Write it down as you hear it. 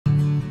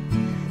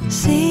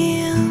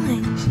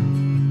ceilings,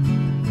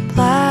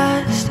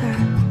 plaster.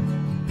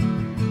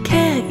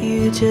 Can't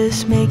you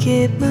just make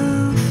it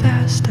move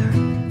faster?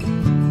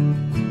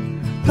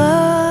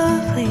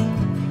 Lovely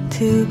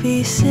to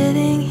be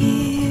sitting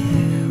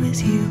here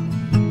with you.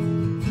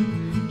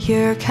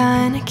 You're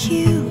kinda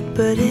cute,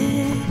 but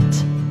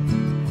it's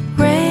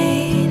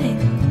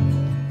raining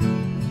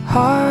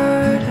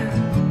harder.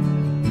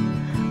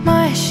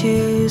 My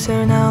shoes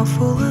are now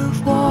full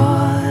of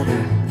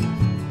water.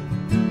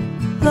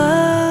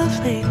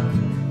 Lovely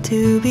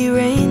to be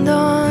rained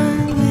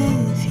on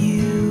with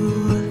you.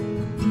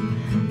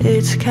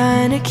 It's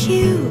kinda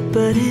cute,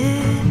 but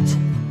it's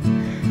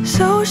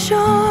so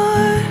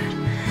short.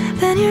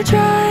 Then you're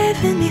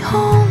driving me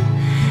home,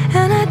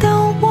 and I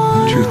don't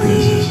want to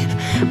leave,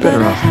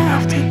 but I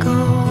have to go.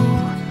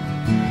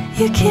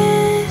 You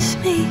kiss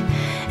me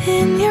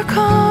in your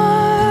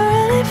car,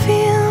 and it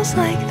feels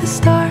like the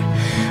start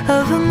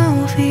of a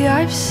movie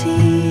I've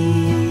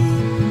seen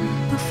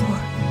before.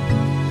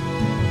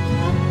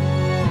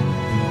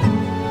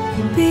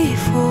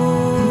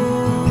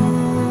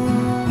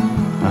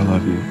 I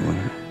love you,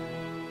 Elena.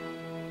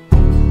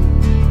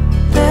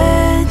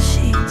 Bed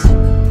sheets,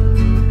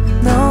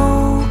 no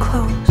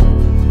clothes.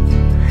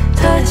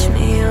 Touch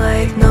me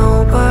like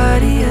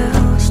nobody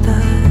else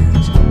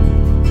does.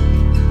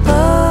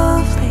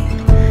 Lovely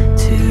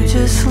to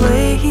just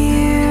lay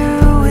here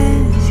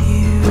with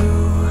you.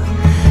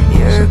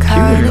 You're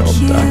kinda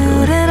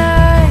cute, and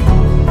I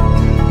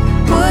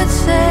would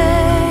say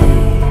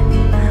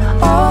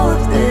all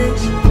of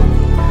this,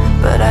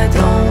 but I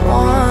don't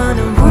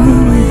wanna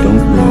ruin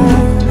the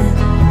moment.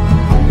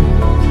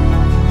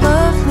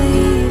 Lovely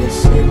to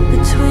sit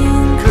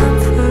between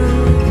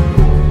comfort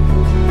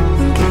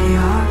and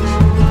chaos.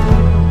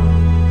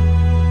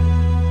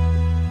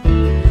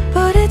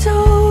 But it's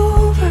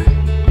over,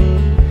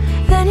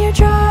 then you're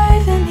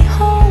driving me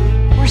home.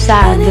 More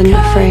sad than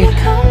afraid.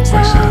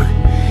 Why sad?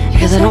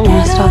 Because I don't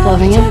want to stop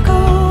loving him.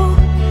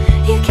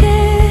 You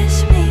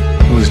kiss me.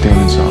 Who was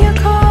Damon soft?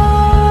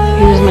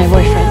 He was my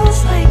boyfriend.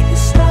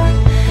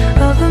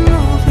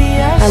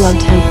 I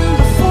loved him,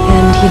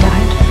 and he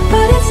died.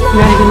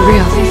 Not even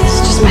real. It's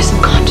just my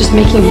subconscious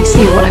making me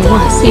see what I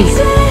want to see.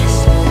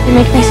 It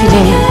makes me see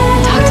Damon,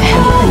 and talk to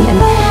him,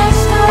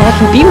 and I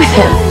can be with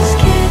him.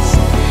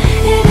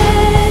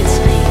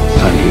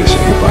 Time for you to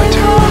say goodbye to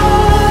him.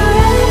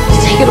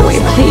 Just take it away,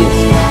 please.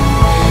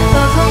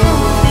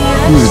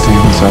 Who is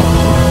Damon soft?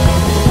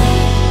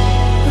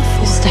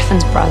 He's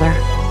Stefan's brother.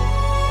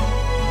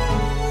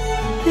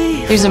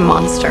 He's a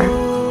monster.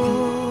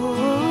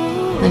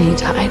 And he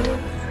died.